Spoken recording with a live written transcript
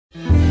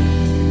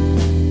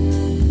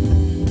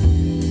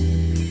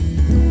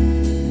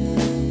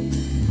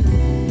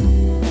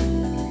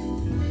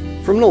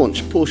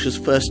launch, Porsche's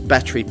first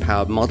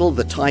battery-powered model,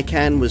 the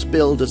Taycan, was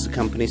billed as the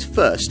company's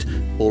first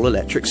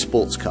all-electric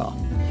sports car.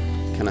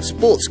 Can a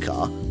sports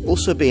car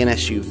also be an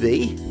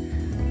SUV?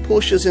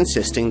 Porsche's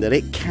insisting that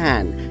it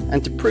can,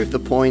 and to prove the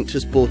point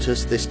has bought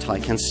us this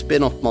Taycan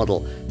spin-off model,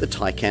 the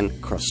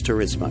Taycan Cross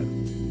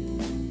Turismo.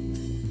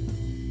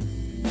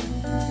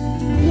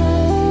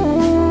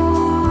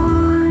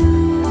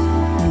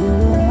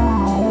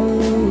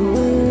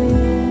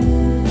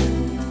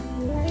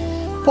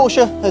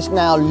 Porsche has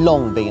now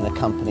long been a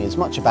company as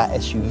much about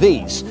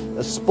SUVs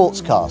as sports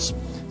cars,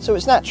 so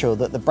it's natural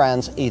that the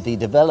brand's EV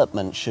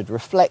development should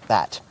reflect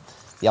that.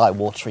 The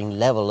eye-watering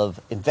level of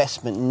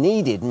investment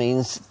needed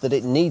means that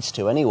it needs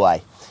to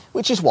anyway,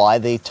 which is why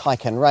the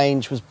Taycan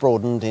range was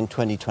broadened in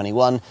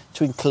 2021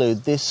 to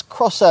include this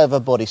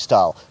crossover body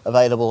style,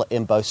 available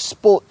in both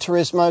Sport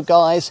Turismo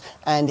guise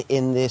and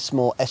in this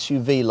more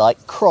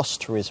SUV-like Cross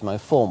Turismo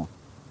form.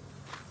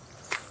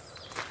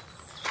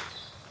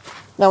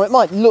 Now, it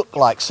might look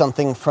like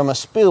something from a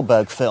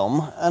Spielberg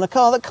film, and a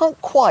car that can't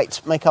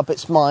quite make up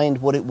its mind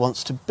what it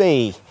wants to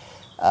be.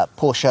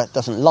 Porsche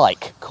doesn't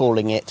like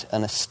calling it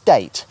an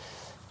estate,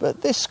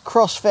 but this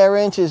cross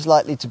variant is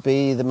likely to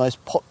be the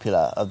most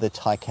popular of the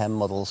Taycan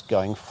models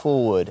going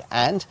forward,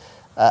 and,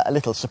 a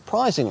little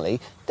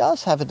surprisingly,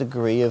 does have a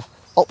degree of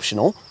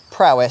optional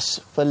prowess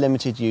for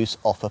limited use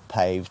off a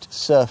paved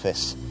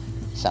surface.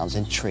 Sounds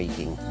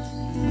intriguing.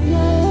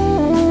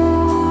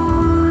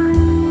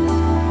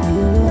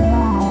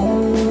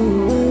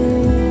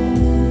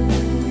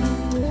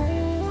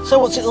 So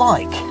what's it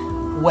like?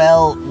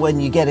 Well, when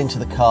you get into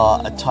the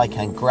car, a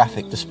Taycan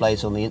graphic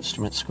displays on the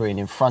instrument screen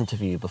in front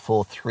of you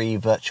before 3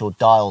 virtual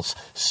dials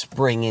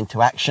spring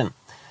into action.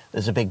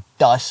 There's a big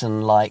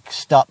Dyson-like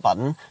start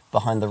button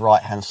behind the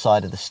right-hand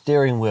side of the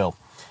steering wheel.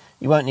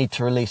 You won't need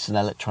to release an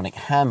electronic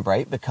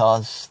handbrake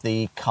because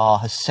the car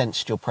has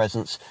sensed your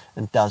presence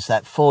and does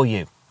that for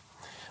you.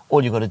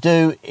 All you've got to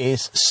do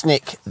is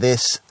snick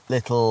this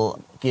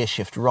little gear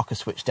shift rocker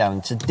switch down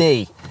into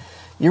D.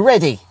 You're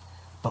ready,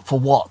 but for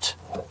what?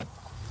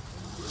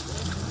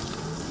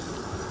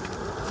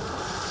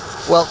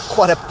 Well,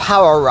 quite a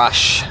power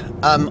rush.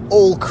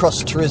 All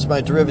Cross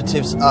Turismo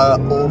derivatives are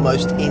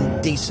almost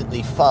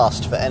indecently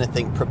fast for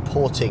anything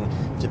purporting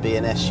to be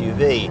an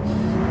SUV.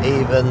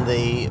 Even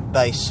the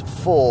base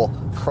 4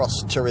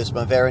 Cross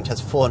Turismo variant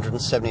has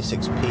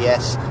 476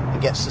 PS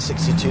and gets to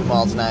 62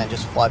 miles an hour in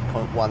just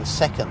 5.1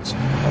 seconds,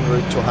 en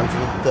route to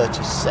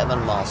 137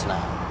 miles an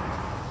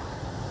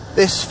hour.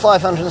 This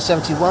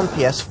 571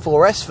 PS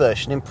 4S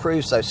version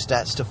improves those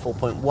stats to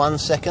 4.1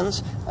 seconds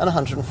and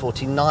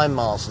 149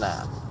 miles an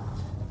hour.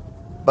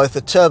 Both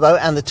the Turbo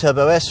and the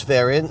Turbo S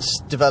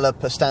variants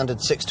develop a standard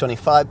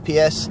 625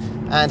 PS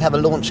and have a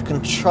launch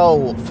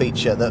control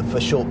feature that for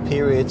short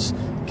periods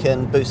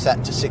can boost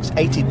that to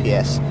 680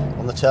 PS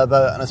on the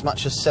Turbo and as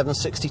much as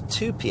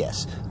 762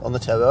 PS on the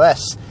Turbo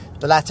S.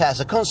 The latter, as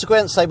a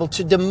consequence, able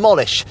to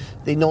demolish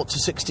the 0 to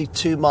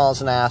 62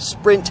 miles an hour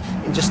sprint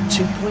in just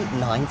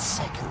 2.9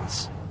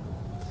 seconds.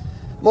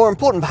 More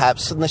important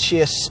perhaps than the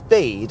sheer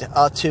speed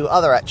are 2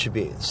 other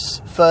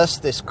attributes.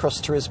 First, this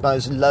Cross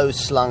Turismo's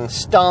low-slung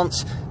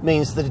stance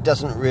means that it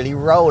doesn't really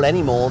roll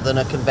any more than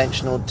a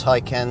conventional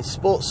Taycan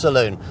sports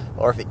saloon,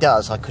 or if it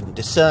does, I couldn't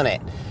discern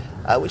it.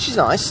 Which is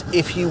nice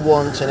if you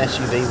want an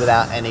SUV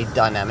without any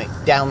dynamic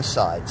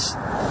downsides.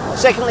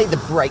 Secondly, the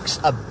brakes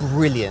are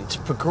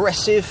brilliant,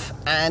 progressive,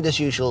 and as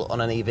usual on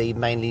an EV,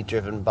 mainly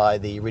driven by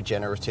the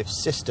regenerative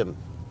system.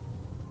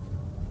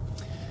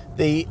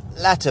 The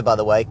latter, by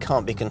the way,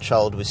 can't be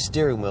controlled with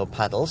steering wheel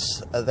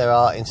paddles. There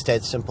are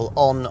instead simple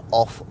on,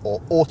 off,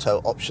 or auto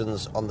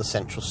options on the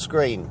central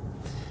screen.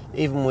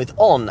 Even with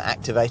on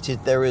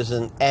activated, there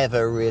isn't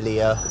ever really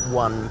a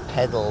one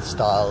pedal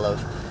style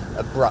of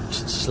abrupt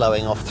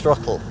slowing off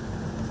throttle.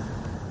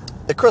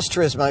 The Cross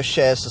Turismo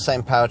shares the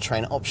same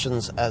powertrain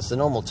options as the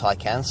normal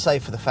Taycan,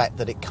 save for the fact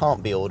that it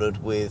can't be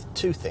ordered with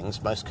 2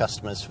 things most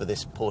customers for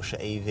this Porsche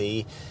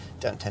EV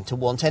don't tend to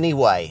want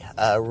anyway: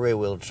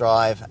 rear-wheel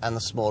drive and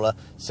the smaller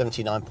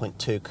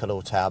 79.2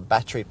 kWh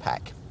battery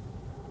pack.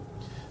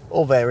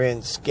 All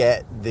variants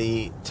get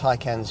the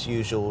Taycan's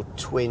usual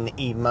twin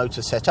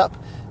e-motor setup,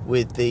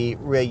 with the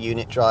rear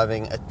unit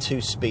driving a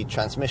 2-speed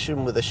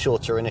transmission with a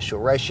shorter initial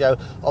ratio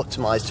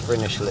optimised for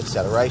initial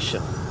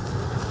acceleration.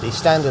 The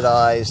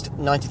standardised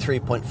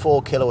 93.4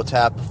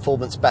 kWh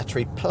performance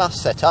battery plus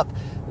setup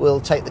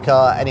will take the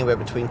car anywhere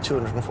between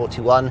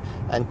 241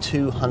 and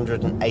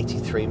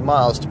 283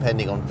 miles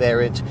depending on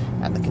variant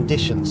and the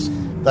conditions,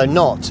 though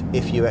not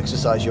if you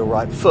exercise your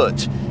right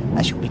foot,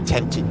 as you'll be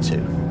tempted to.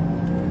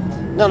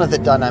 None of the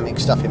dynamic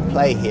stuff in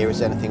play here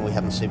is anything we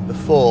haven't seen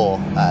before.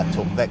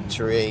 Torque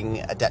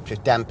vectoring,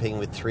 adaptive damping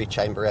with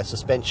 3-chamber air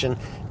suspension,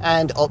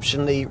 and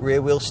optionally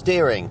rear-wheel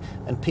steering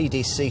and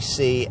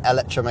PDCC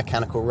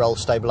electromechanical roll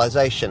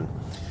stabilisation.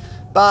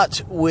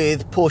 But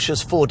with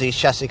Porsche's 4D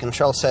chassis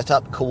control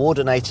setup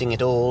coordinating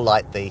it all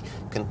like the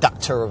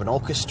conductor of an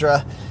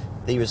orchestra,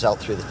 the result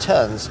through the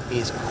turns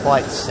is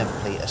quite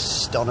simply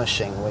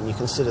astonishing when you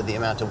consider the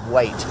amount of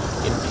weight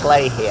in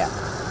play here.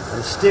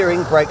 And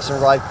steering, brakes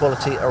and ride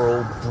quality are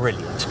all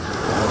brilliant,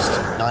 almost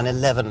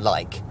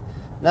 911-like.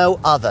 No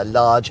other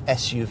large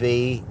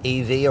SUV,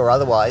 EV or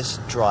otherwise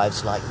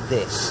drives like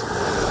this.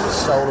 The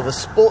soul of a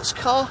sports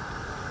car?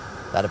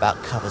 That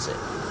about covers it.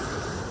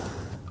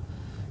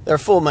 There are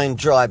 4 main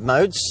drive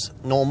modes: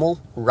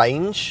 normal,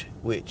 range,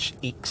 which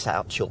ekes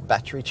out your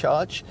battery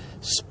charge,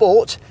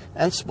 sport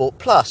and sport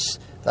plus,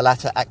 the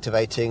latter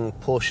activating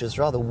Porsche's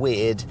rather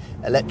weird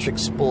electric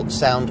sport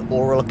sound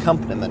aural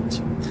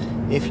accompaniment,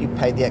 if you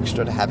pay the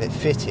extra to have it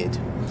fitted.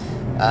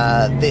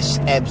 This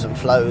ebbs and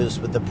flows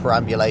with the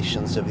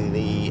perambulations of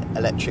the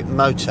electric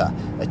motor,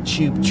 a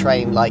tube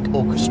train-like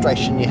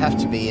orchestration you have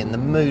to be in the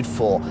mood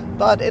for,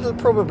 but it'll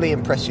probably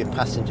impress your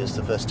passengers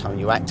the first time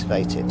you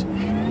activate it.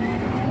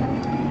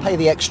 Pay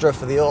the extra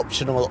for the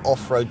optional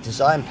off-road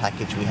design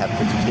package we have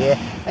fitted here,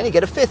 and you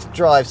get a 5th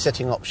drive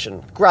setting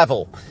option,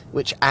 gravel,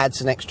 which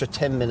adds an extra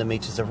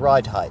 10mm of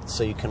ride height,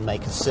 so you can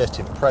make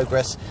assertive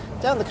progress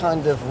down the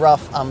kind of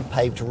rough,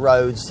 unpaved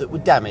roads that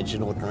would damage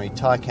an ordinary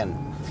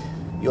Taycan.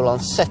 You'll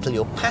unsettle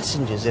your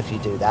passengers if you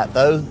do that,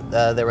 though.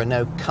 There are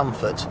no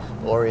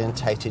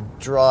comfort-orientated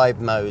drive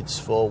modes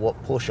for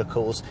what Porsche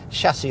calls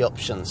chassis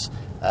options,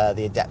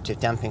 the adaptive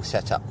damping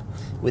setup.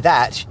 With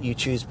that, you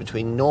choose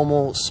between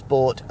normal,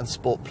 sport and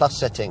sport plus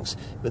settings,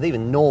 with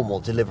even normal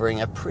delivering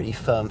a pretty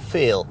firm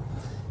feel.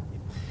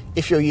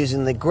 If you're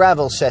using the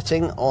gravel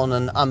setting on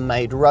an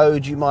unmade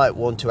road, you might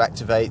want to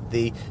activate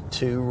the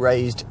 2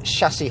 raised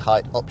chassis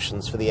height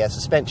options for the air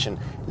suspension,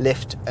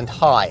 lift and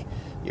high.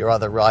 Your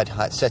other ride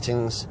height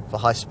settings for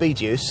high speed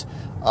use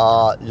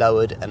are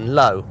lowered and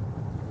low.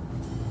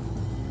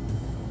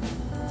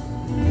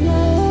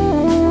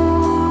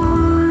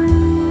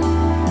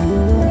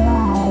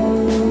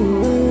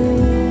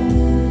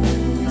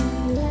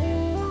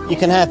 You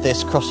can have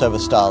this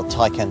crossover style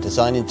Taycan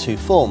design in 2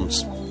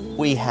 forms.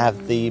 We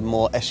have the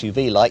more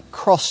SUV-like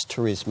Cross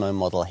Turismo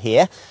model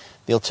here.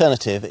 The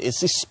alternative is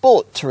the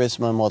Sport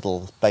Turismo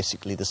model,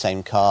 basically the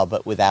same car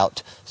but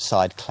without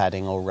side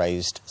cladding or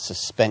raised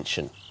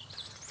suspension.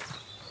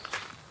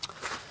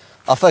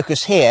 Our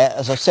focus here,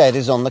 as I've said,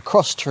 is on the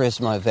Cross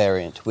Turismo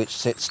variant, which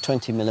sits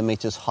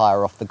 20mm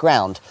higher off the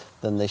ground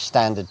than the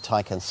standard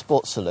Taycan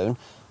Sport Saloon,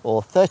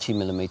 or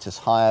 30mm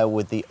higher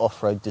with the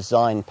off-road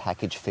design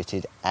package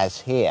fitted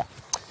as here.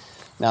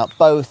 Now,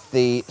 both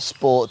the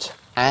Sport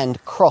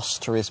and Cross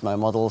Turismo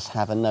models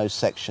have a nose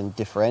section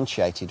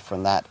differentiated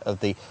from that of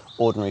the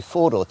ordinary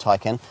 4-door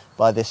Taycan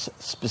by this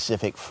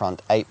specific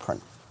front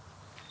apron.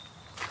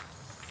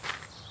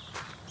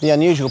 The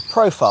unusual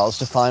profile is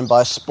defined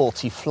by a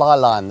sporty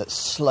flyline that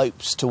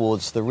slopes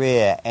towards the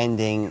rear,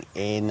 ending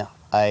in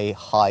a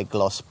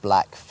high-gloss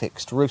black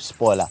fixed roof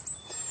spoiler.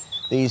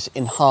 These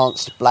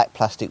enhanced black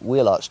plastic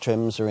wheel arch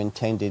trims are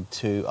intended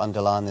to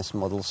underline this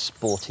model's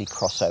sporty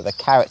crossover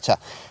character.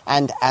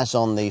 And as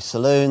on the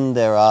saloon,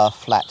 there are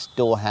flat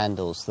door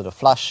handles that are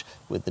flush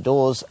with the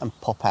doors and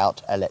pop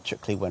out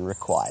electrically when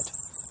required.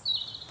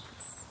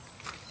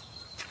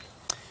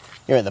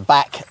 Here at the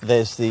back,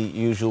 there's the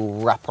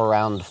usual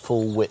wraparound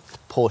full-width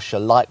Porsche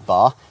light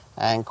bar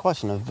and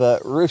quite an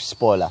overt roof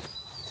spoiler.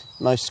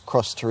 Most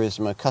Cross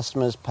Turismo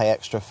customers pay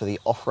extra for the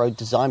off-road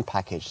design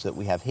package that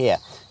we have here,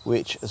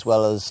 which, as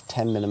well as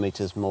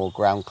 10mm more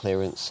ground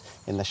clearance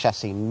in the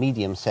chassis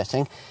medium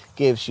setting,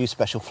 gives you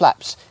special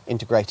flaps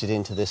integrated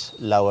into this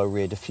lower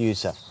rear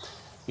diffuser.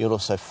 You'll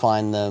also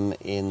find them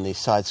in the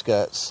side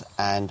skirts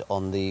and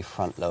on the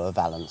front lower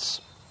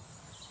valance.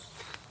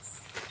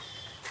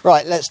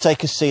 Right, let's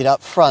take a seat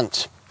up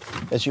front.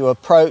 As you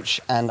approach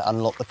and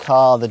unlock the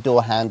car, the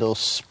door handles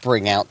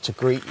spring out to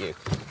greet you.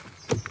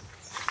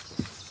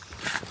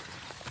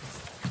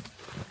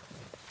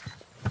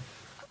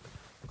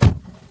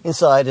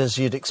 Inside, as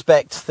you'd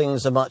expect,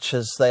 things are much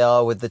as they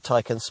are with the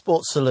Taycan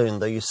Sport Saloon,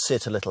 though you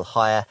sit a little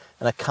higher,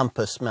 and a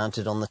compass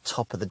mounted on the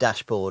top of the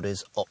dashboard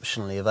is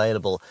optionally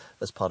available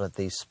as part of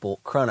the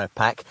Sport Chrono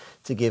Pack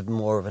to give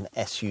more of an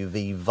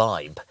SUV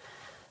vibe.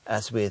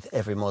 As with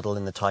every model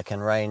in the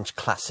Taycan range,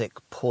 classic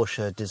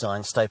Porsche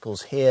design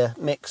staples here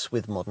mix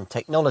with modern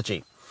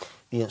technology.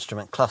 The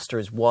instrument cluster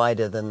is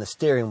wider than the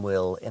steering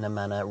wheel in a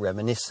manner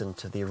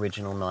reminiscent of the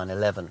original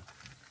 911.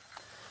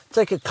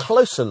 Take a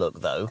closer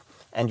look, though,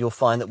 and you'll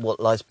find that what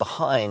lies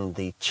behind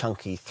the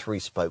chunky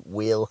 3-spoke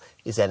wheel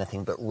is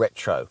anything but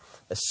retro.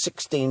 A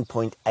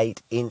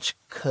 16.8-inch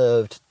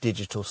curved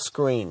digital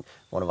screen,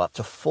 one of up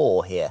to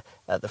 4 here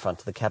at the front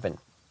of the cabin.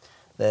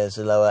 There's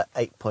a lower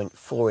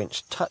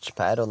 8.4-inch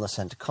touchpad on the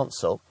centre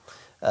console,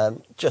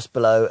 just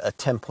below a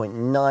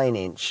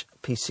 10.9-inch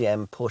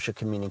PCM Porsche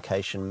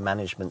Communication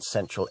Management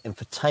Central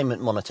Infotainment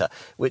Monitor,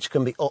 which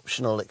can be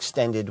optional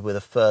extended with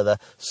a further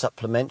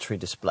supplementary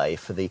display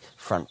for the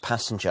front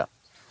passenger.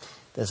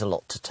 There's a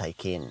lot to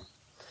take in.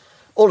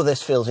 All of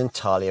this feels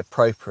entirely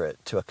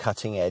appropriate to a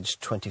cutting-edge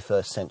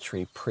 21st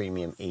century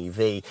premium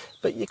EV,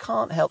 but you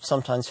can't help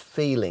sometimes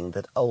feeling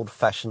that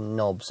old-fashioned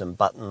knobs and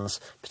buttons,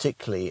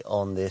 particularly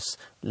on this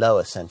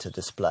lower centre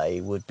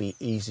display, would be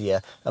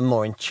easier and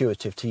more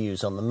intuitive to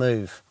use on the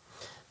move.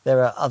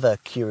 There are other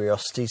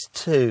curiosities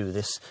too,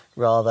 this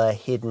rather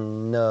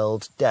hidden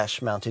knurled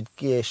dash-mounted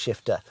gear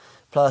shifter.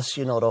 Plus,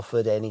 you're not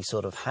offered any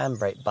sort of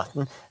handbrake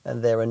button,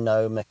 and there are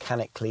no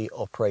mechanically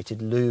operated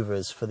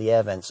louvers for the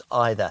air vents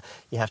either.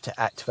 You have to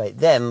activate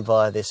them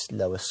via this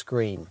lower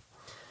screen.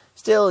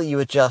 Still, you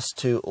adjust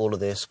to all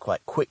of this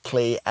quite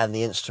quickly, and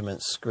the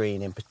instrument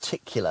screen in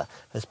particular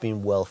has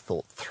been well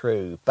thought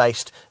through,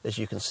 based, as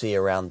you can see,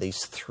 around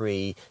these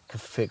 3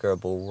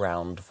 configurable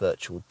round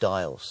virtual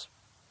dials.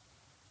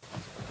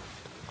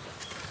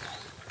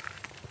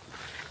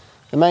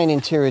 The main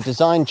interior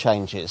design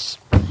changes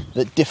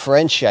that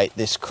differentiate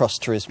this Cross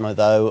Turismo,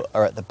 though,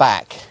 are at the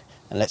back.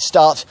 And let's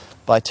start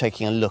by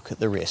taking a look at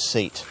the rear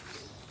seat.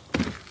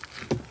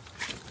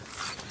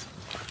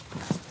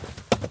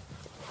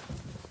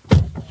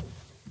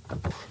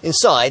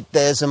 Inside,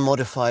 there's a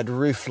modified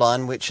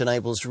roofline which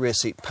enables rear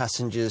seat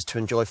passengers to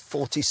enjoy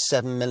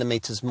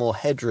 47mm more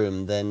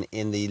headroom than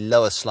in the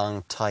lower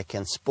slung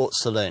Taycan Sport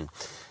Saloon.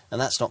 And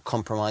that's not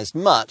compromised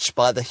much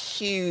by the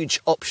huge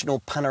optional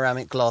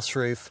panoramic glass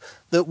roof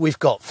that we've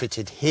got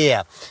fitted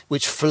here,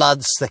 which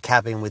floods the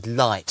cabin with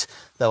light,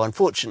 though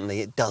unfortunately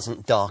it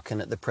doesn't darken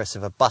at the press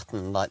of a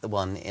button like the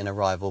one in a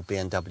rival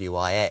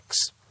BMW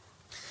iX.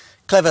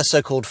 Clever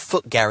so-called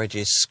foot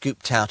garages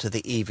scooped out of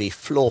the EV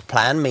floor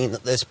plan mean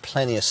that there's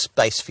plenty of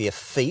space for your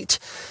feet.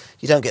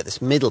 You don't get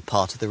this middle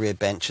part of the rear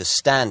bench as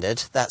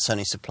standard. That's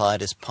only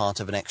supplied as part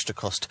of an extra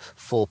cost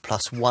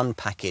 4+1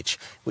 package,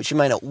 which you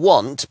may not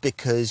want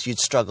because you'd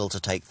struggle to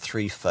take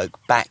 3 folk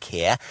back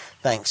here,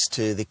 thanks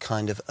to the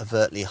kind of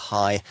overtly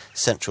high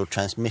central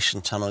transmission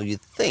tunnel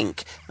you'd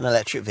think an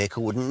electric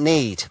vehicle wouldn't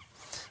need.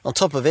 On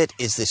top of it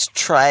is this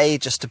tray,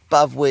 just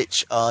above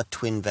which are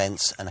twin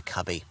vents and a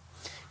cubby.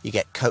 You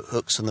get coat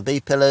hooks on the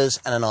B-pillars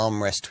and an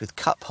armrest with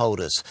cup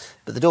holders,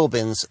 but the door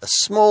bins are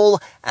small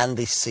and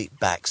the seat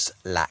backs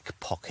lack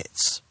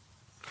pockets.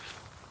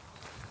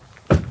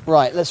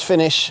 Right, let's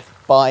finish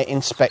by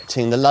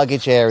inspecting the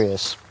luggage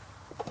areas.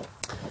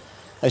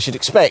 As you'd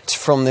expect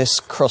from this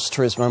Cross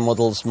Turismo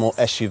model's more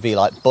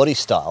SUV-like body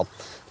style,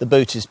 the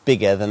boot is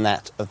bigger than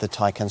that of the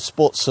Taycan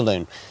Sport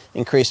Saloon,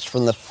 increased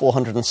from the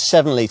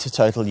 407-litre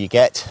total you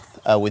get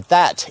with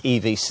that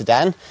EV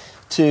sedan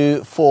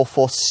to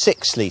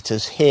 446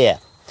 litres here.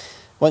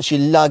 Once you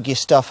lug your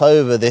stuff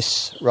over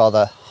this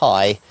rather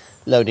high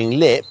loading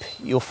lip,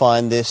 you'll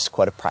find this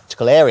quite a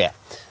practical area.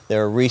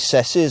 There are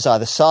recesses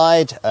either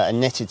side, a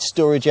netted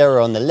storage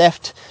area on the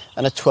left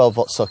and a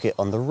 12-volt socket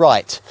on the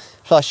right.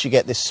 Plus you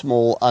get this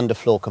small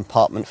underfloor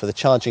compartment for the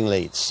charging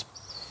leads.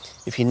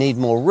 If you need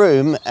more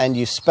room and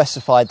you've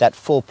specified that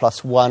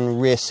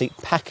 4+1 rear seat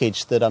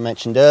package that I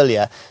mentioned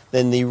earlier,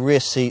 then the rear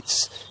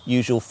seat's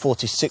usual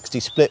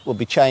 40-60 split will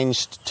be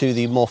changed to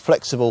the more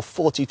flexible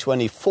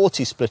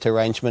 40-20-40 split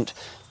arrangement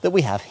that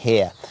we have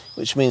here,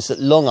 which means that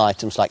long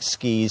items like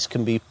skis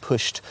can be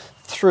pushed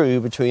through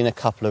between a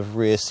couple of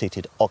rear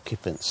seated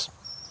occupants.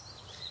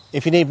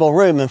 If you need more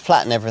room and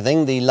flatten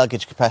everything, the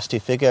luggage capacity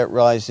figure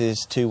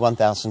rises to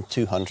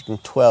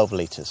 1,212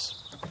 litres.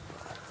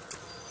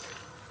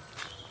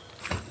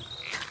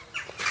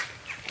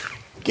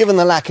 Given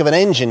the lack of an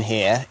engine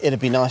here, it'd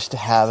be nice to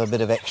have a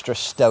bit of extra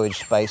stowage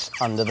space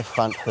under the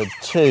front hood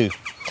too.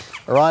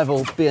 A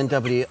rival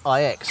BMW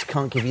iX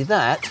can't give you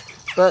that,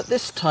 but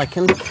this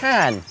Taycan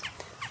can.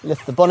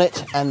 Lift the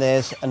bonnet and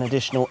there's an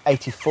additional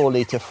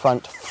 84-litre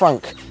front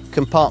frunk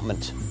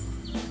compartment.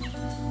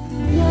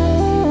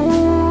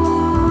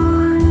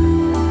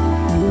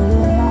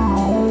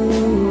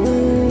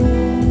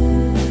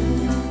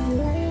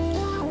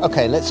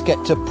 Okay, let's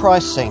get to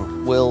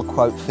pricing. We'll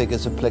quote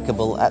figures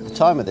applicable at the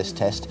time of this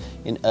test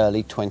in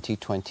early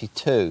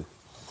 2022.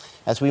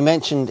 As we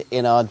mentioned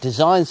in our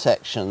design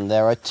section,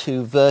 there are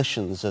 2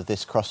 versions of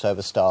this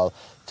crossover style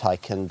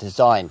Taycan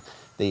design.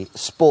 The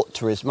Sport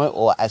Turismo,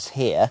 or as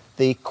here,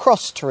 the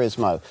Cross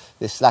Turismo,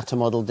 this latter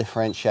model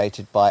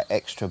differentiated by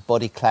extra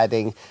body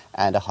cladding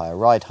and a higher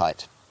ride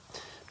height.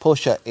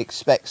 Porsche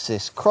expects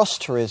this Cross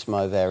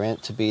Turismo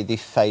variant to be the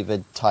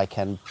favoured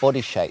Taycan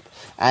body shape,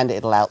 and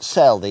it'll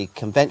outsell the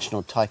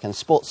conventional Taycan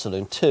Sport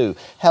Saloon too,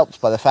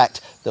 helped by the fact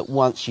that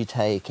once you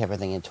take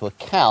everything into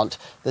account,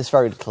 there's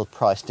very little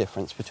price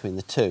difference between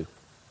the two.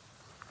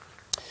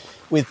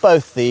 With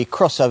both the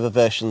crossover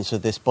versions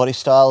of this body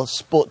style,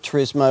 Sport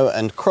Turismo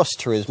and Cross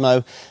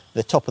Turismo,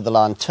 the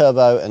top-of-the-line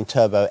Turbo and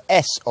Turbo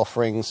S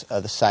offerings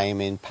are the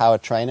same in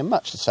powertrain and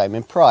much the same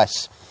in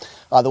price.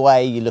 Either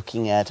way, you're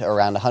looking at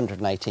around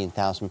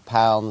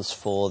 £118,000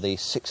 for the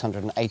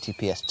 680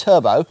 PS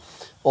Turbo,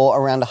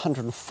 or around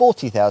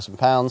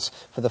 £140,000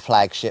 for the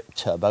flagship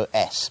Turbo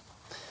S.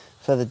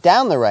 Further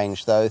down the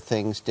range, though,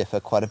 things differ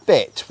quite a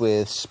bit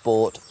with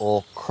Sport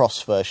or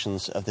Cross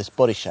versions of this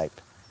body shape.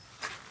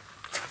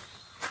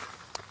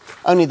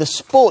 Only the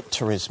Sport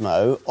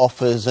Turismo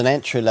offers an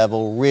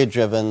entry-level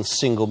rear-driven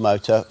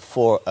single-motor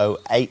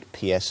 408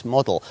 PS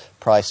model,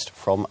 priced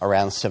from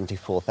around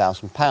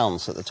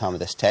 £74,000 at the time of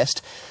this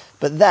test.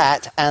 But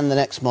that and the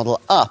next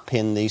model up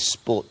in the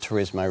Sport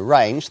Turismo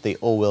range, the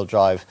all-wheel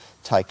drive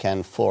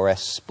Taycan 4S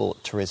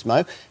Sport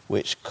Turismo,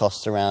 which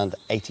costs around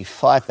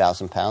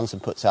 £85,000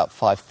 and puts out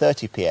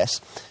 530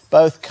 PS,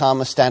 both come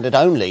as standard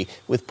only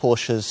with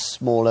Porsche's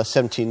smaller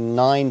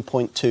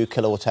 79.2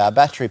 kilowatt-hour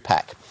battery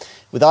pack.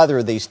 With either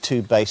of these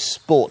two base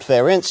sport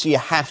variants, you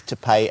have to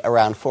pay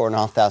around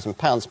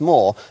 £4,500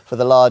 more for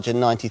the larger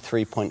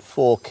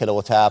 93.4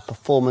 kilowatt-hour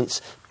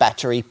performance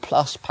battery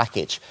plus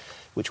package,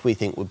 which we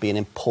think would be an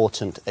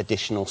important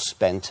additional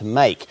spend to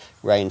make.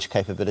 Range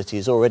capability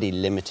is already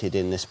limited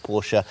in this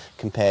Porsche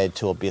compared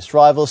to obvious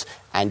rivals,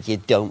 and you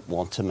don't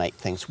want to make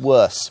things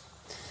worse.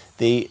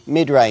 The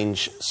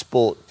mid-range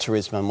Sport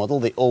Turismo model,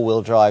 the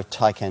all-wheel drive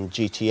Taycan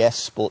GTS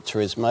Sport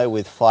Turismo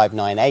with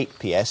 598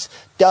 PS,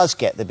 does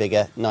get the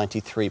bigger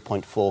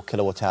 93.4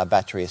 kilowatt-hour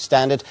battery as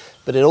standard,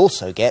 but it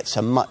also gets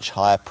a much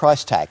higher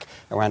price tag,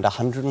 around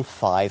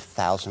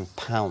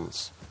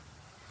 £105,000.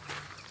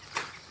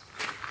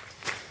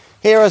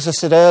 Here, as I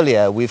said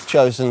earlier, we've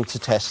chosen to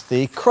test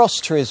the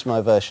Cross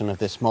Turismo version of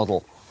this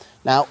model.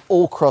 Now,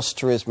 all Cross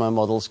Turismo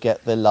models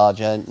get the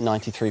larger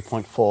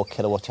 93.4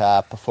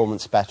 kilowatt-hour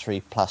performance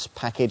battery plus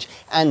package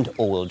and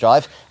all-wheel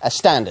drive as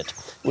standard,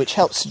 which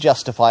helps to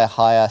justify a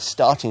higher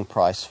starting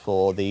price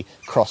for the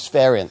Cross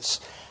variants.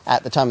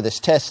 At the time of this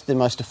test, the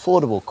most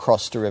affordable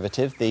Cross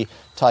derivative, the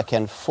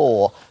Taycan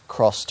 4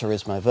 Cross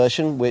Turismo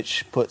version,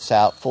 which puts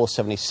out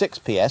 476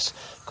 PS,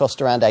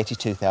 cost around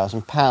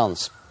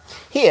 £82,000.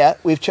 Here,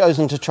 we've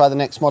chosen to try the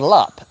next model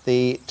up,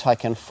 the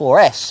Taycan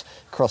 4S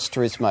Cross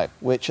Turismo,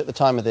 which at the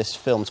time of this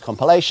film's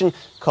compilation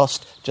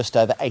cost just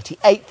over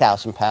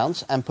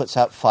 £88,000 and puts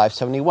out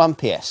 571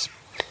 PS.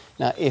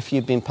 Now, if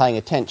you've been paying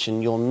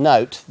attention, you'll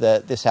note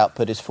that this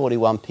output is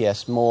 41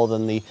 PS more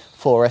than the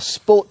 4S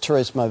Sport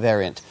Turismo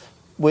variant,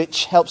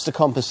 which helps to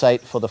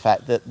compensate for the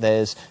fact that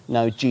there's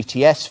no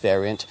GTS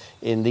variant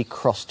in the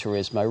Cross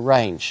Turismo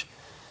range.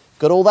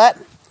 Got all that?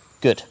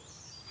 Good.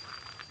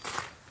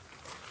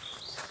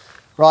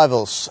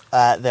 Rivals,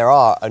 there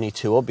are only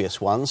two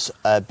obvious ones.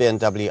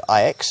 BMW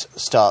iX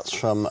starts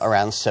from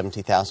around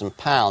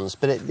 £70,000,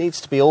 but it needs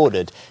to be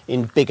ordered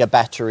in bigger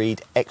batteried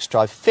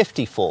xDrive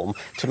 50 form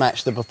to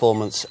match the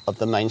performance of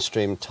the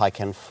mainstream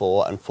Taycan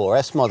 4 and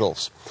 4S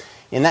models.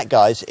 In that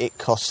guise, it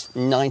costs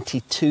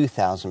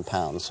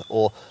 £92,000,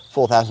 or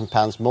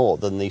 £4,000 more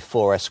than the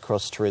 4S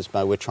Cross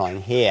Turismo we're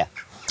trying here.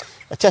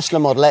 A Tesla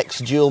Model X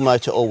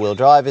dual-motor all-wheel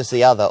drive is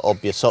the other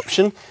obvious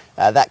option.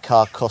 That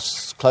car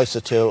costs closer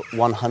to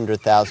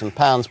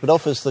 £100,000, but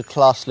offers the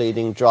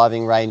class-leading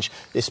driving range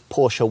this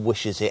Porsche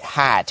wishes it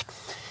had.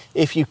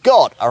 If you've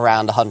got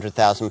around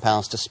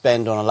 £100,000 to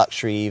spend on a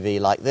luxury EV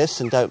like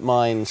this and don't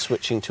mind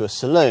switching to a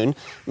saloon,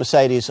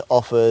 Mercedes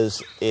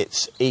offers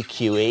its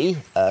EQE,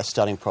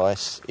 starting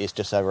price is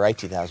just over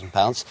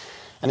 £80,000,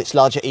 and its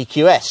larger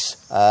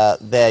EQS.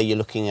 There you're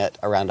looking at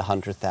around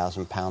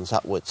 £100,000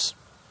 upwards.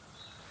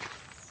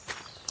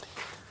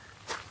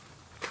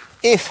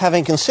 If,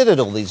 having considered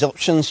all these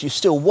options, you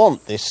still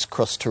want this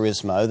Cross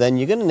Turismo, then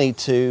you're going to need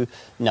to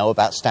know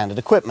about standard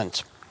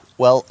equipment.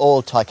 Well,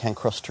 all Taycan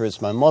Cross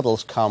Turismo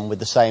models come with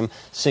the same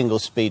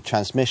single-speed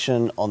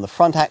transmission on the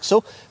front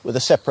axle, with a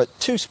separate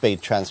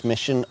two-speed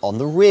transmission on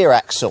the rear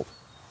axle.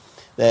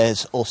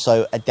 There's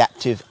also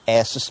adaptive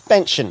air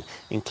suspension,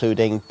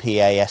 including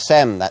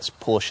PASM, that's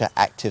Porsche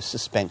Active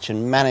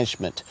Suspension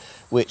Management,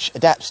 which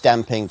adapts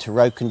damping to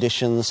road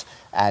conditions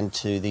and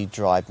to the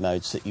drive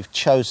modes that you've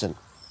chosen.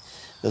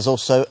 There's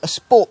also a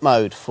sport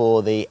mode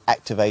for the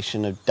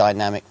activation of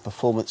dynamic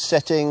performance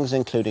settings,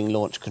 including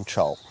launch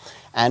control,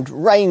 and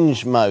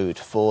range mode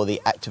for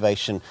the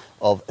activation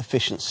of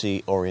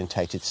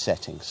efficiency-orientated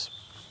settings.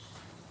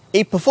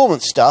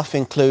 E-performance stuff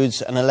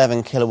includes an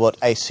 11 kilowatt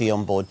AC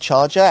onboard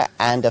charger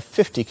and a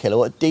 50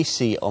 kilowatt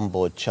DC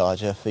onboard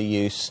charger for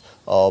use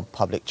of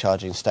public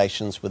charging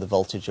stations with a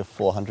voltage of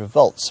 400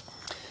 volts.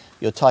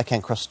 Your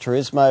Taycan Cross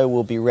Turismo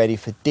will be ready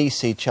for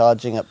DC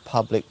charging at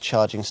public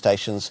charging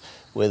stations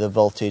with a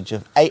voltage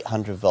of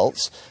 800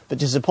 volts, but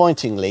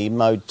disappointingly,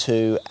 Mode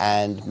 2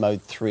 and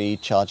Mode 3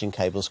 charging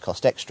cables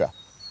cost extra.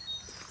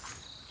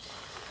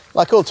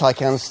 Like all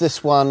Taycans,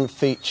 this one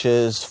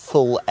features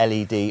full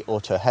LED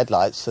auto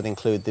headlights that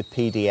include the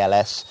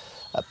PDLS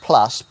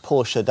Plus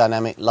Porsche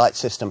Dynamic Light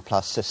System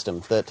Plus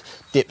system that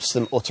dips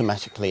them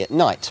automatically at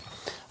night.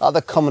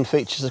 Other common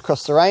features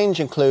across the range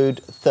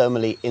include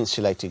thermally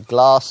insulated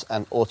glass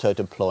and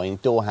auto-deploying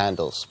door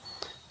handles.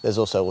 There's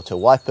also auto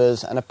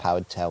wipers and a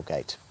powered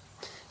tailgate.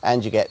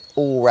 And you get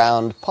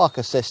all-round park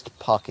assist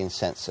parking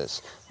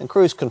sensors and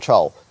cruise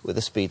control with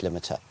a speed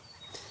limiter.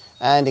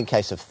 And in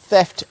case of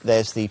theft,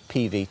 there's the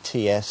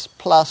PVTS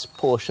Plus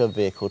Porsche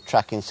Vehicle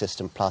Tracking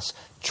System Plus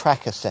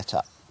tracker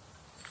setup.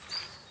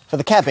 For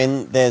the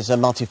cabin, there's a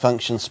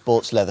multifunction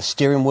sports leather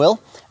steering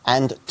wheel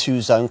and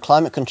two-zone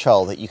climate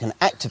control that you can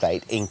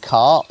activate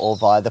in-car or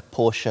via the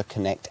Porsche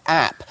Connect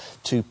app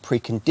to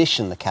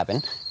precondition the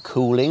cabin,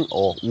 cooling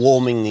or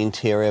warming the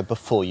interior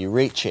before you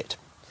reach it.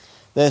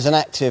 There's an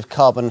active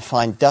carbon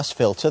fine dust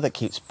filter that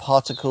keeps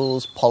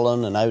particles,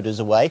 pollen and odours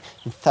away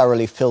and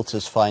thoroughly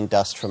filters fine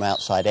dust from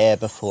outside air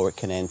before it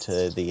can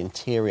enter the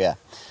interior.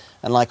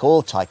 And like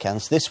all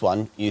Taycans, this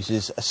one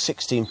uses a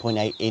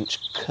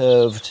 16.8-inch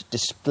curved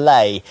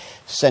display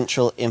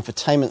central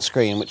infotainment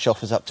screen which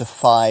offers up to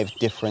 5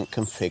 different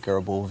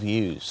configurable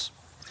views.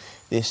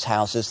 This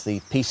houses the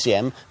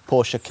PCM,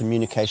 Porsche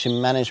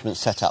Communication Management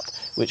Setup,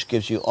 which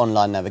gives you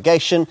online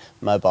navigation,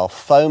 mobile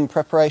phone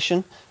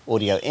preparation,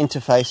 audio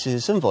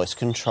interfaces and voice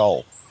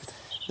control.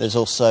 There's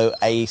also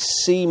a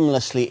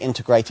seamlessly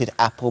integrated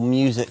Apple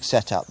Music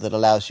setup that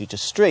allows you to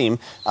stream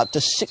up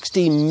to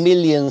 60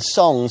 million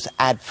songs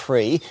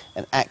ad-free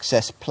and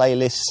access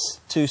playlists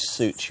to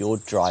suit your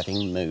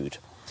driving mood.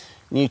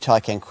 New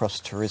Taycan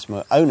Cross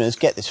Turismo owners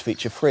get this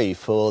feature free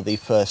for the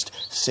first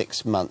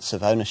 6 months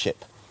of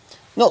ownership.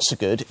 Not so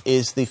good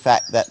is the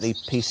fact that the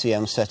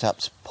PCM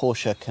setup's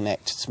Porsche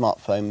Connect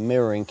smartphone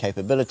mirroring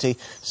capability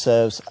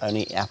serves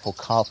only Apple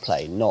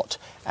CarPlay, not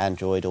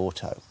Android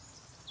Auto.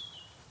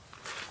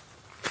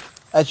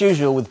 As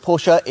usual with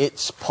Porsche,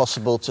 it's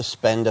possible to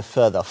spend a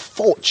further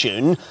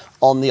fortune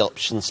on the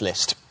options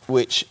list,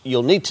 which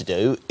you'll need to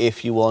do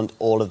if you want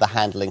all of the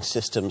handling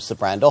systems the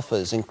brand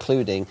offers,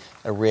 including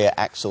a rear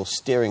axle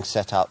steering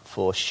setup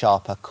for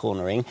sharper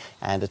cornering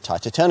and a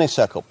tighter turning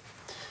circle.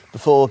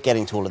 Before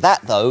getting to all of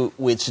that, though,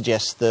 we'd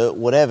suggest that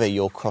whatever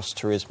your Cross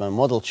Turismo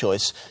model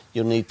choice,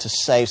 you'll need to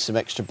save some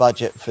extra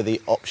budget for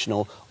the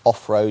optional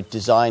off-road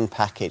design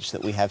package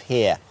that we have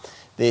here.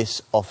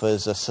 This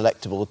offers a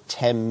selectable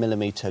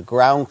 10mm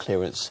ground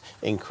clearance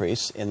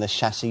increase in the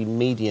chassis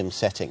medium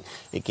setting.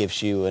 It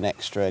gives you an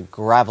extra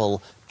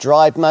gravel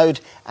drive mode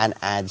and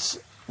adds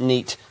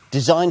neat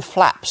design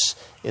flaps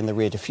in the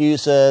rear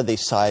diffuser, the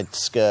side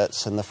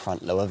skirts and the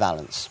front lower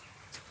valance.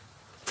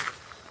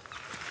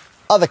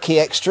 Other key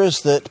extras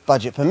that,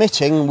 budget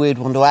permitting, we'd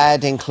want to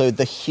add include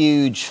the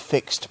huge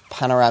fixed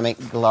panoramic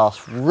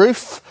glass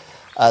roof,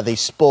 the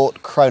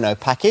Sport Chrono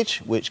package,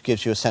 which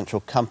gives you a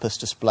central compass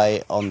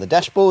display on the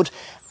dashboard,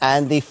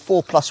 and the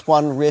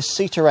 4+1 rear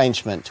seat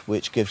arrangement,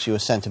 which gives you a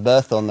centre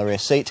berth on the rear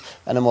seat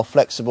and a more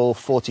flexible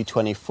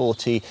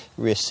 40-20-40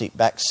 rear seat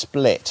back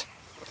split.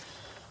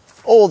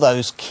 All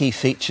those key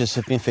features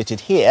have been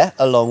fitted here,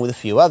 along with a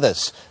few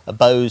others: a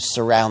Bose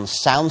surround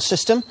sound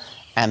system,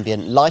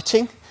 ambient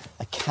lighting,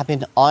 a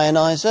cabin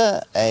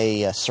ionizer,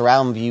 a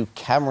surround view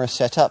camera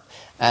setup,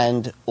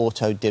 and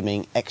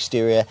auto-dimming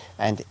exterior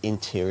and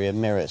interior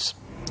mirrors.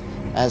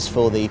 As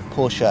for the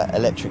Porsche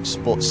Electric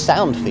Sport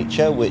Sound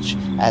feature, which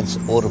adds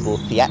audible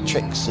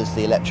theatrics as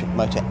the electric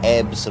motor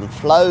ebbs and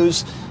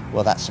flows,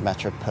 well, that's a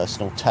matter of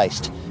personal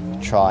taste.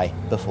 Try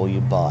before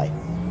you buy.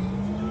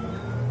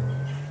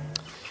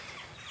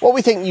 What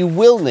we think you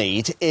will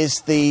need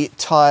is the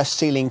tyre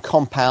sealing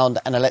compound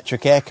and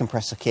electric air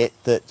compressor kit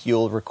that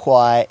you'll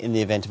require in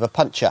the event of a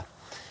puncture.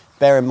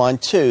 Bear in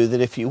mind too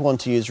that if you want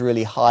to use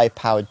really high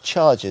powered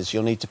chargers,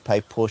 you'll need to pay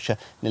Porsche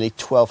nearly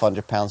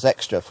 £1,200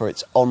 extra for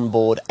its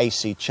onboard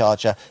AC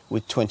charger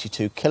with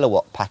 22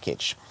 kilowatt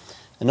package.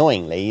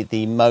 Annoyingly,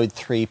 the Mode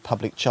 3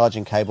 public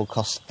charging cable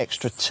costs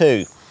extra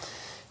too.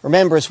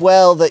 Remember as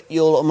well that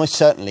you'll almost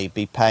certainly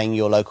be paying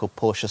your local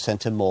Porsche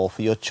centre more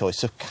for your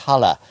choice of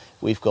colour.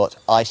 We've got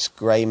ice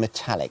grey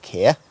metallic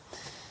here.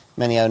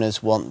 Many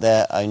owners want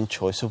their own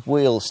choice of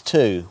wheels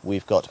too.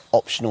 We've got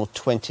optional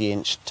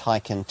 20-inch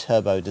Taycan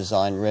turbo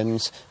design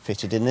rims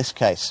fitted in this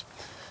case,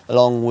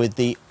 along with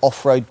the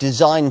off-road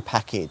design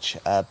package,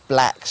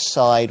 black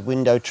side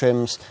window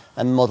trims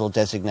and model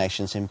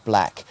designations in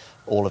black.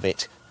 All of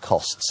it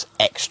costs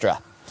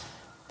extra.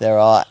 There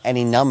are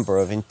any number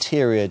of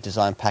interior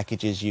design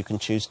packages you can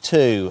choose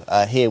too.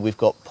 Here we've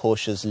got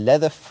Porsche's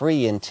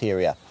leather-free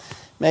interior.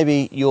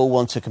 Maybe you'll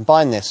want to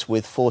combine this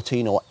with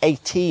 14 or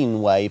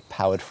 18-way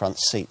powered front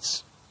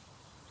seats.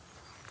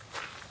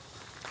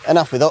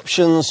 Enough with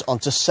options,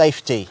 onto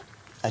safety.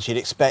 As you'd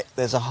expect,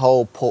 there's a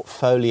whole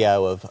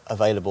portfolio of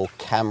available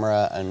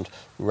camera and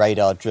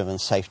radar-driven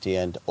safety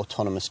and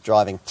autonomous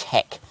driving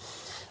tech.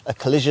 A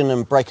collision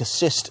and brake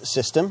assist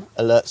system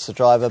alerts the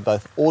driver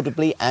both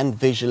audibly and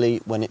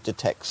visually when it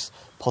detects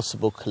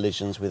possible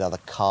collisions with other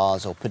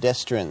cars or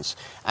pedestrians,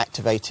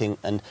 activating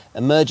an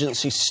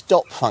emergency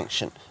stop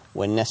function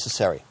when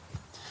necessary.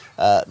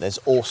 There's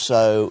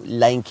also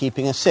lane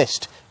keeping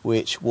assist,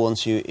 which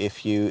warns you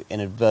if you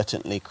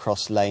inadvertently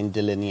cross lane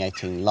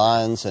delineating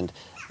lines and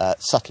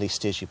subtly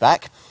steers you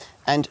back,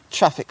 and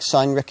traffic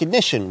sign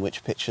recognition,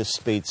 which pictures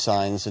speed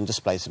signs and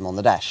displays them on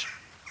the dash.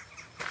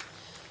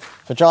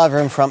 For driver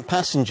and front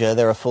passenger,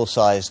 there are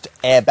full-sized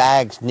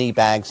airbags, knee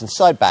bags and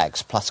side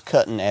bags, plus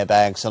curtain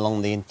airbags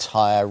along the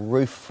entire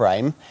roof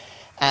frame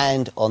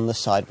and on the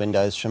side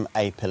windows from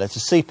A-pillar to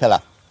C-pillar.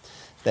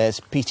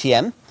 There's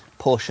PTM,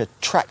 Porsche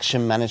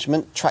Traction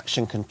Management,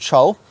 Traction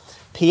Control,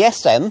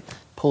 PSM,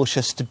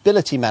 Porsche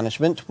Stability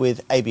Management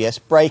with ABS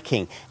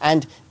braking,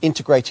 and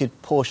integrated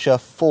Porsche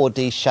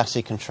 4D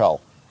chassis control.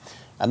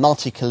 A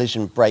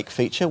multi-collision brake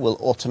feature will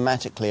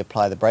automatically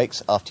apply the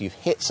brakes after you've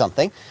hit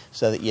something,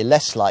 so that you're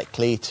less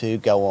likely to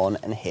go on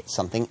and hit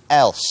something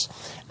else.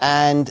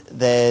 And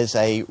there's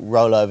a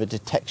rollover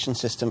detection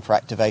system for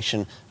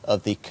activation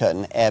of the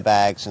curtain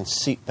airbags and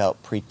seatbelt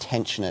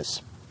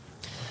pretensioners.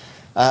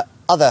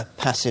 Other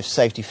passive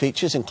safety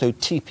features include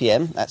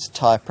TPM, that's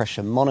tyre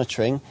pressure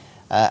monitoring,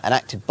 an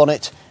active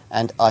bonnet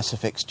and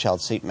Isofix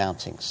child seat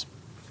mountings.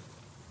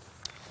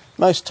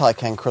 Most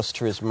Taycan Cross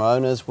Turismo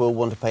owners will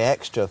want to pay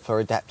extra for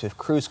adaptive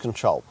cruise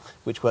control,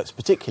 which works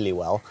particularly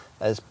well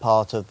as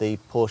part of the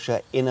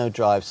Porsche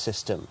InnoDrive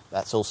system.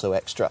 That's also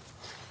extra.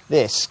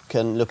 This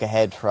can look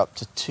ahead for up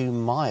to 2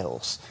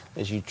 miles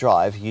as you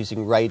drive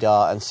using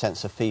radar and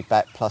sensor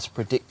feedback plus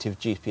predictive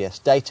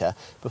GPS data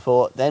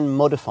before then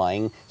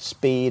modifying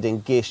speed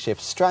and gear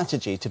shift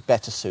strategy to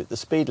better suit the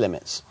speed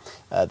limits,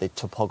 the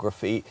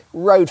topography,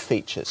 road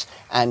features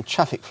and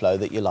traffic flow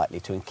that you're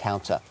likely to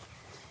encounter.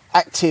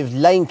 Active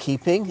lane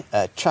keeping,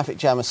 traffic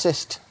jam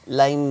assist,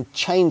 lane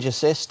change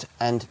assist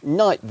and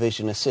night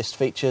vision assist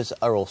features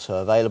are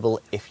also available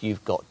if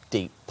you've got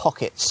deep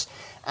pockets.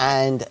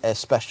 And a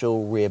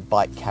special rear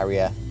bike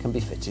carrier can be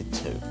fitted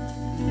too.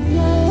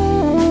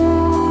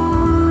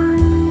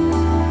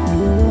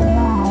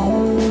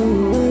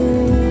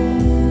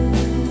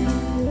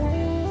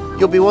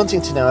 You'll be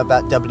wanting to know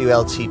about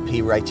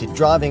WLTP rated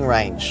driving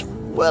range.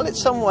 Well,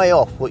 it's some way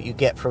off what you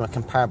get from a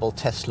comparable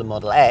Tesla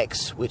Model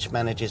X, which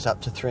manages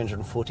up to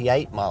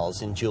 348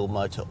 miles in dual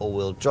motor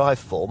all-wheel drive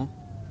form.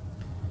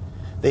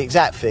 The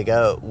exact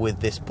figure with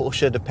this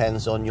Porsche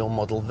depends on your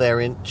model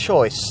variant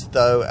choice,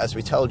 though as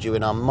we told you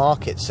in our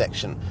market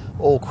section,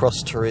 all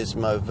Cross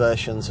Turismo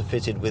versions are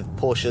fitted with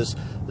Porsche's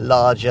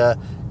larger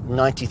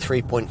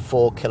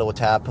 93.4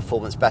 kilowatt-hour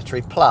performance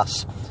battery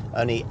plus,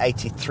 only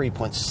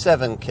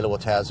 83.7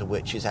 kilowatt-hours of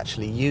which is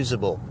actually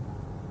usable.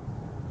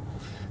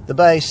 The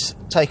base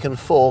Taycan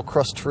 4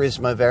 Cross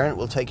Turismo variant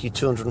will take you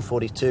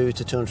 242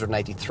 to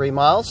 283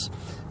 miles.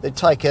 The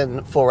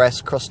Taycan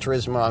 4S Cross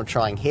Turismo I'm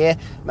trying here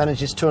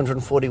manages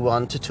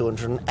 241 to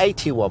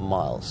 281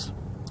 miles.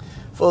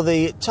 For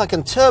the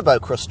Taycan Turbo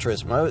Cross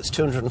Turismo, it's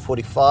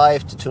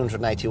 245 to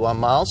 281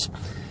 miles.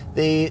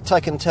 The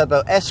Taycan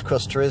Turbo S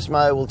Cross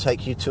Turismo will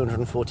take you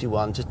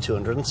 241 to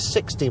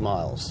 260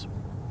 miles.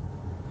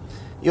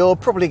 You're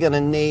probably going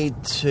to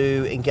need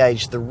to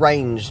engage the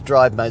range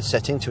drive mode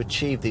setting to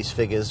achieve these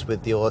figures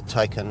with your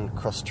Taycan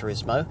Cross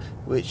Turismo,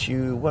 which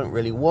you won't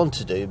really want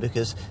to do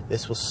because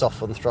this will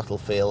soften throttle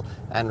feel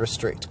and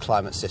restrict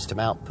climate system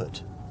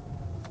output.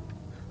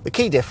 The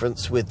key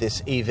difference with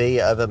this EV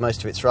over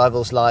most of its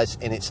rivals lies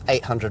in its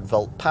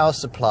 800-volt power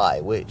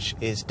supply, which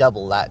is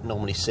double that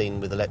normally seen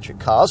with electric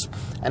cars,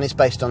 and is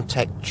based on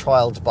tech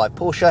trialled by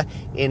Porsche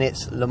in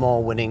its Le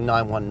Mans winning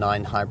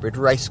 919 hybrid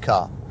race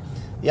car.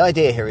 The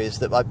idea here is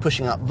that by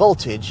pushing up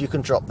voltage, you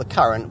can drop the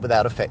current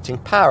without affecting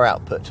power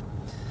output.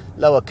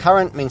 Lower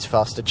current means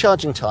faster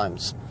charging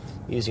times.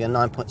 Using a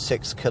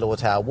 9.6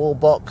 kilowatt-hour wall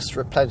box,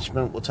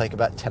 replenishment will take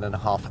about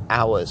 10.5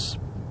 hours.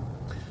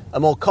 A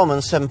more common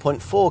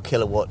 7.4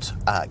 kilowatt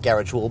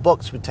garage wall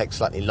box would take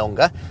slightly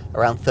longer,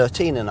 around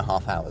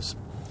 13.5 hours.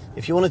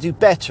 If you want to do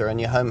better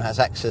and your home has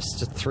access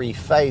to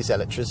 3-phase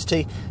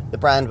electricity, the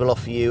brand will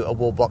offer you a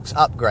wall box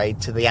upgrade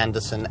to the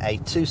Anderson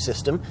A2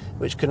 system,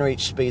 which can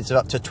reach speeds of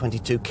up to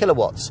 22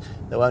 kilowatts,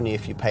 though only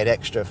if you paid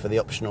extra for the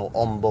optional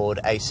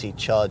onboard AC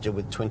charger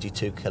with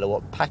 22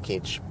 kilowatt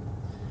package.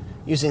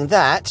 Using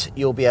that,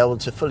 you'll be able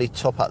to fully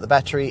top up the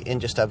battery in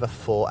just over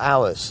 4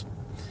 hours.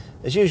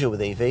 As usual with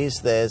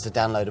EVs, there's a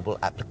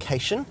downloadable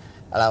application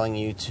allowing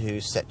you to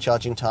set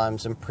charging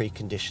times and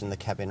precondition the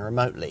cabin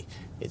remotely.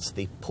 It's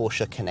the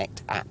Porsche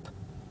Connect app.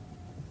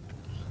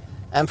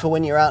 And for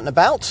when you're out and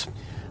about,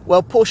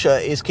 well,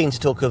 Porsche is keen to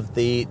talk of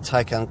the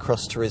Taycan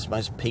Cross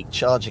Turismo's peak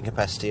charging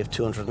capacity of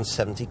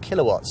 270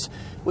 kilowatts,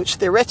 which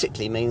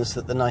theoretically means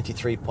that the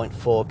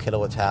 93.4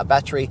 kilowatt-hour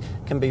battery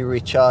can be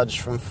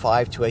recharged from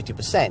 5 to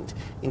 80%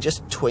 in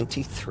just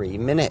 23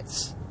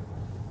 minutes.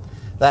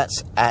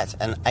 That's at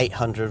an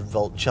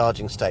 800-volt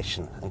charging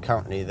station, and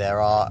currently there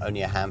are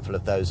only a handful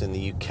of those in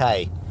the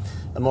UK.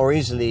 A more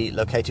easily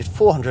located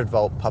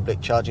 400-volt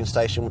public charging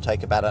station will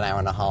take about an hour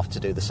and a half to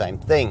do the same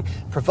thing,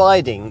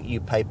 providing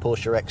you pay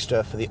Porsche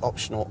extra for the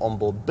optional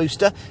onboard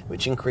booster,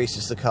 which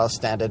increases the car's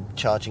standard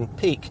charging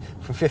peak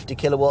from 50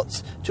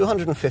 kilowatts to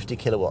 150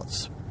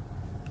 kilowatts.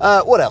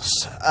 What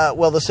else?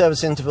 Well, the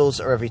service intervals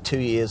are every 2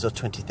 years or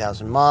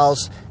 20,000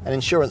 miles, and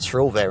insurance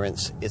for all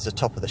variants is a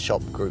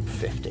top-of-the-shop Group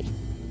 50.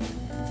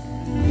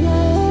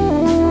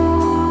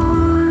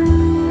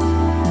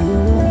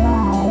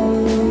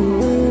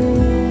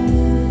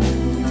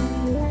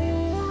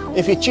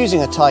 If you're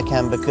choosing a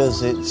Taycan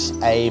because it's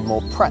a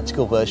more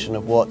practical version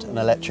of what an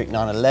electric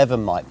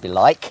 911 might be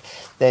like,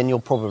 then you'll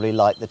probably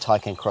like the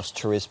Taycan Cross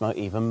Turismo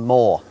even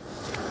more.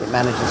 It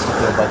manages to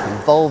feel both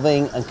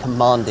involving and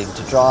commanding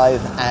to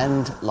drive,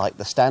 and, like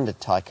the standard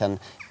Taycan,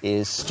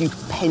 is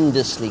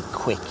stupendously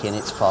quick in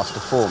its fast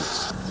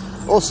performance.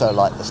 Also,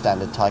 like the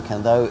standard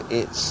Taycan though,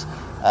 its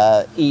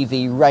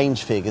EV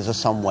range figures are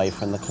some way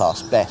from the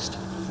class best.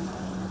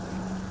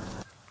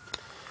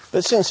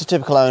 But since a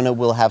typical owner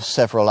will have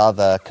several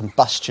other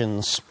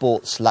combustion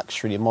sports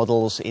luxury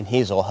models in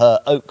his or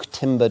her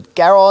oak-timbered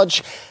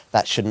garage,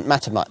 that shouldn't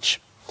matter much.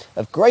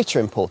 Of greater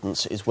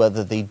importance is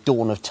whether the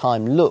dawn of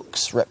time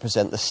looks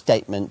represent the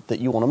statement that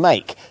you want to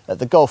make at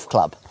the golf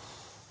club.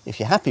 If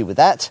you're happy with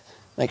that,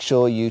 make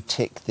sure you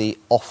tick the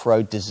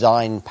off-road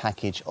design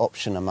package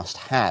option, a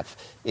must-have,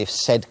 if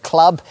said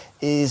club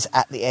is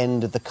at the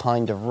end of the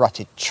kind of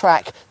rutted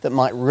track that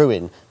might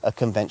ruin a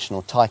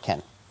conventional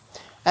Taycan.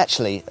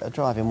 Actually,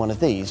 driving one of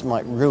these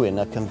might ruin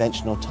a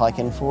conventional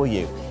Taycan for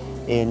you.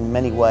 In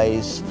many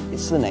ways,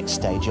 it's the next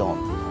stage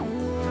on.